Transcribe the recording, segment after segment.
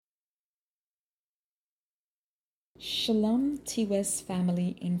Shalom, TWS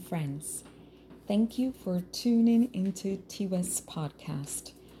family and friends. Thank you for tuning into TWS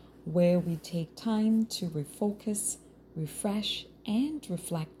podcast, where we take time to refocus, refresh, and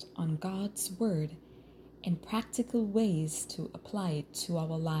reflect on God's Word and practical ways to apply it to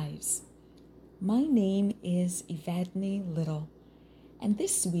our lives. My name is Evadne Little, and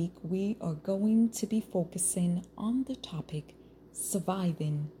this week we are going to be focusing on the topic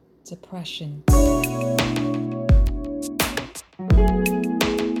surviving depression.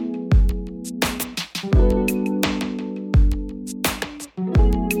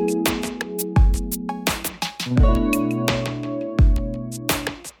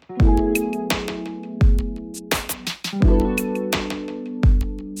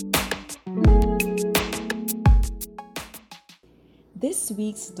 This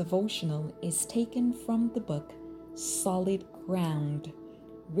week's devotional is taken from the book Solid Ground,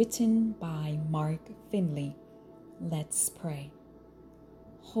 written by Mark Finley. Let's pray.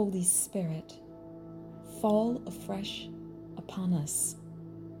 Holy Spirit, fall afresh upon us.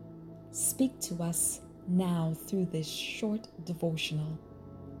 Speak to us now through this short devotional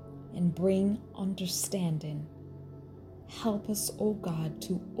and bring understanding. Help us, O God,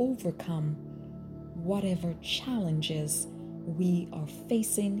 to overcome whatever challenges we are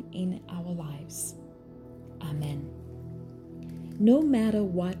facing in our lives. Amen. No matter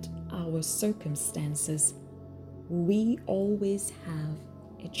what our circumstances, we always have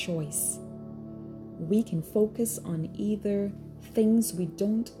a choice. We can focus on either things we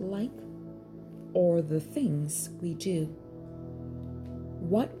don't like or the things we do.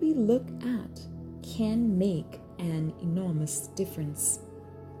 What we look at can make an enormous difference.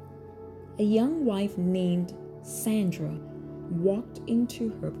 A young wife named Sandra walked into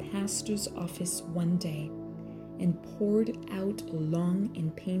her pastor's office one day and poured out a long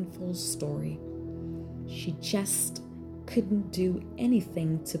and painful story. She just couldn't do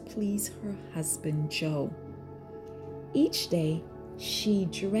anything to please her husband, Joe. Each day, she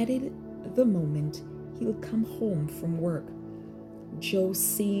dreaded the moment he would come home from work. Joe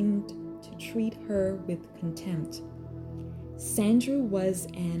seemed to treat her with contempt. Sandra was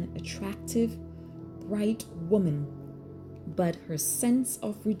an attractive, bright woman, but her sense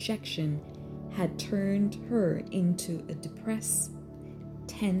of rejection had turned her into a depressed,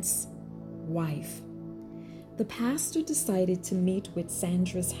 tense wife. The pastor decided to meet with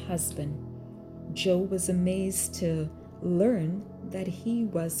Sandra's husband. Joe was amazed to learn that he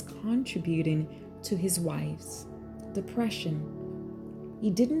was contributing to his wife's depression. He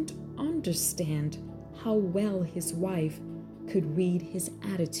didn't understand how well his wife could read his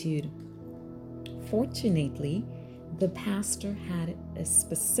attitude. Fortunately, the pastor had a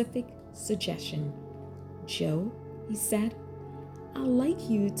specific suggestion. Joe, he said, I'd like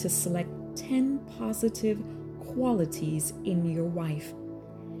you to select 10 positive qualities in your wife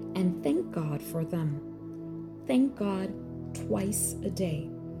and thank God for them. Thank God twice a day,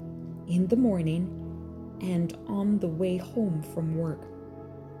 in the morning and on the way home from work.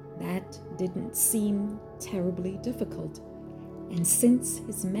 That didn't seem terribly difficult, and since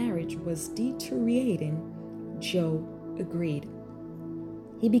his marriage was deteriorating, Joe agreed.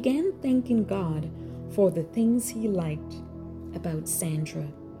 He began thanking God for the things he liked about Sandra.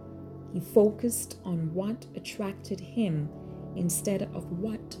 He focused on what attracted him instead of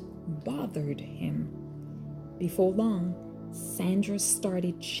what bothered him. Before long, Sandra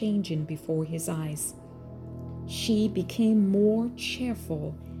started changing before his eyes. She became more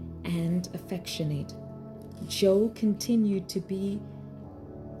cheerful and affectionate. Joe continued to be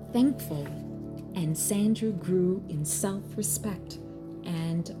thankful, and Sandra grew in self-respect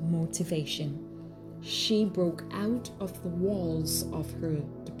and motivation. She broke out of the walls of her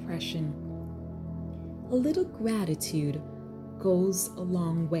depression. A little gratitude goes a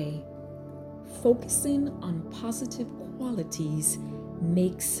long way. Focusing on positive qualities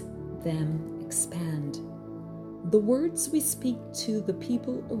makes them expand. The words we speak to the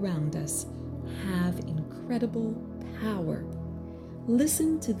people around us have incredible power.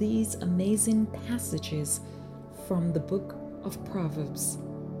 Listen to these amazing passages from the book of Proverbs.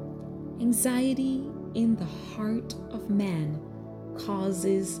 Anxiety in the heart of man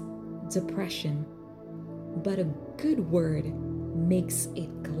causes depression, but a good word makes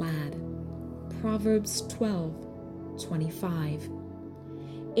it glad. Proverbs 12:25.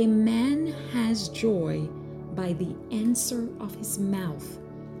 A man has joy by the answer of his mouth,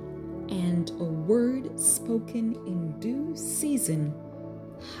 and a word spoken in due season,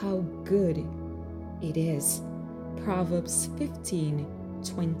 how good it is. Proverbs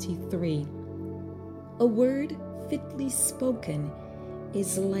 15:23. A word, fitly spoken,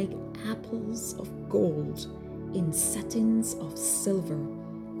 is like apples of gold in settings of silver.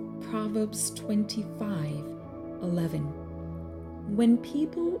 Proverbs 25:11. When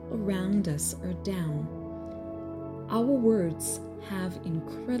people around us are down, our words have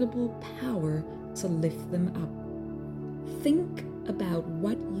incredible power to lift them up. Think about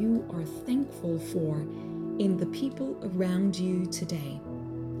what you are thankful for in the people around you today.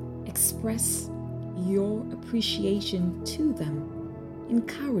 Express your appreciation to them.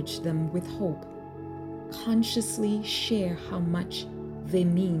 Encourage them with hope. Consciously share how much they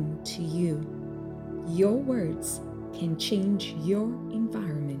mean to you. Your words can change your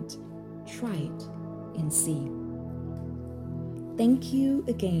environment. Try it and see. Thank you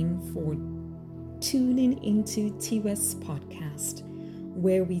again for tuning into T-West Podcast,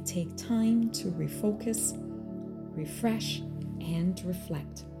 where we take time to refocus, refresh, and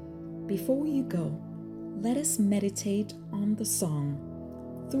reflect. Before you go, let us meditate on the song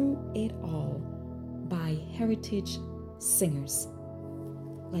Through It All by Heritage Singers.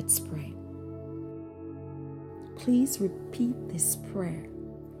 Let's pray. Please repeat this prayer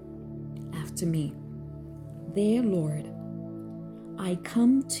after me. Dear Lord, I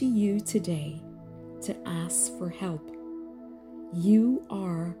come to you today to ask for help. You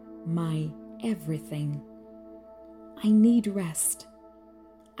are my everything. I need rest.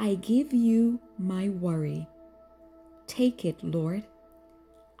 I give you my worry. Take it, Lord.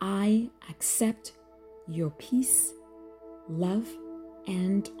 I accept your peace, love,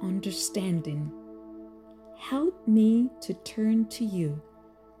 and understanding. Help me to turn to you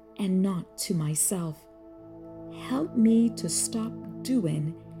and not to myself. Help me to stop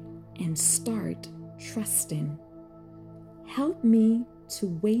doing and start trusting. Help me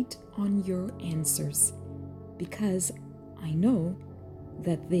to wait on your answers because I know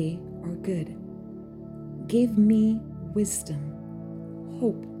that they are good. Give me wisdom,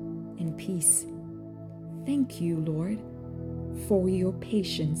 hope, and peace. Thank you, Lord, for your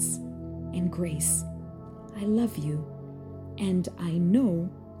patience and grace. I love you, and I know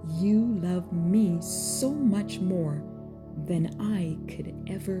you love me so much more than I could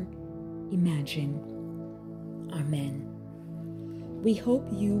ever imagine. Amen. We hope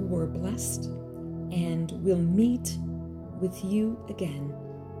you were blessed, and we'll meet with you again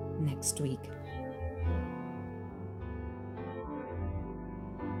next week.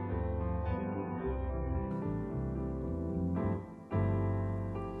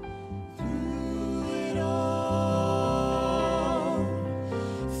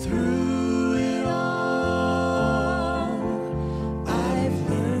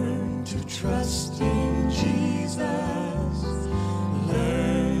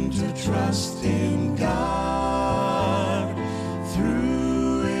 Trust in God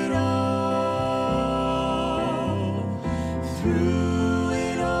through it all. Through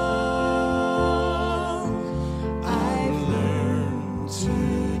it all, I've learned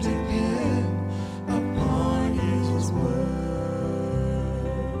to depend upon His word.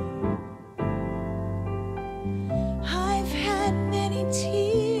 I've had many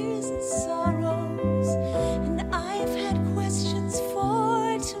tears and sorrows, and I've had questions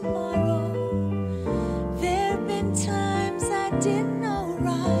for tomorrow. There've been times I didn't know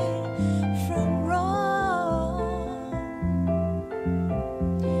right from wrong,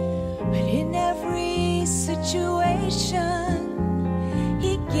 but in every situation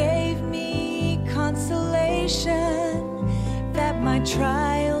He gave me consolation that my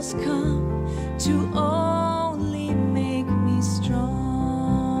trials come to only make me strong.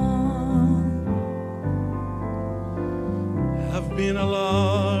 I've been a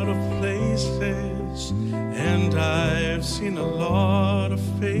lot of places, and I've seen a lot of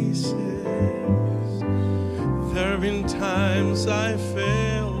faces. There have been times I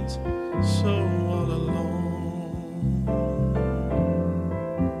felt so all alone,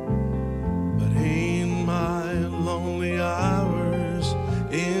 but in my lonely hours,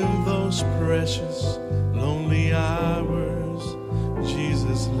 in those precious lonely hours,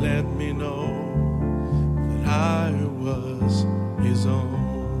 Jesus let me know that I was His own.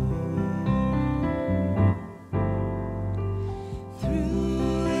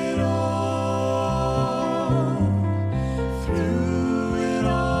 Through it all,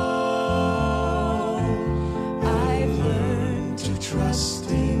 I've learned to trust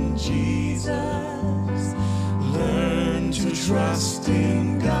in Jesus, learned to trust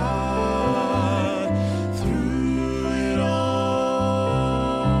in God. Through it all,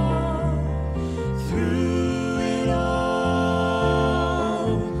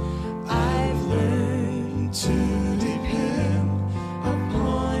 I've learned to depend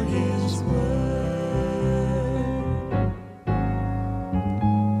upon His word.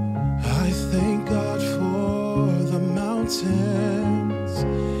 I thank God for mountains,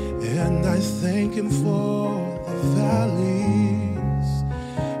 and I thank Him for the valleys.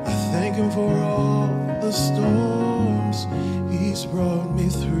 I thank Him for all the storms He's brought me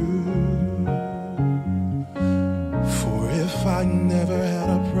through. For if I never had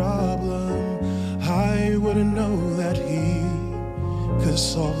a problem, I wouldn't know that He could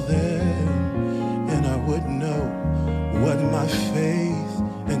solve them, and I wouldn't know what my faith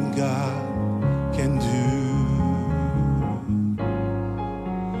in God can do.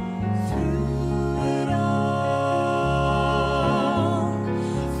 Through it all,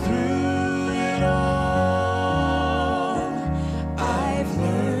 I've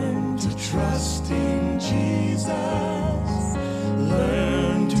learned to trust in Jesus,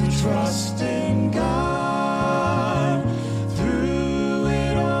 learned to trust in God.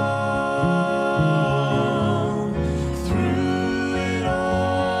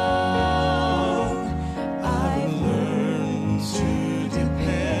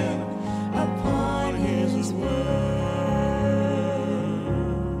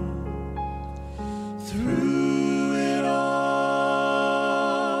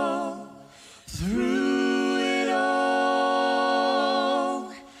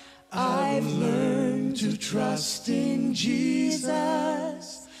 Trust in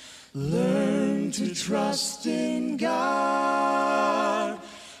Jesus, learn to trust in God.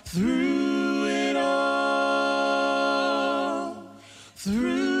 Through it all,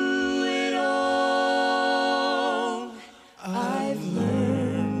 through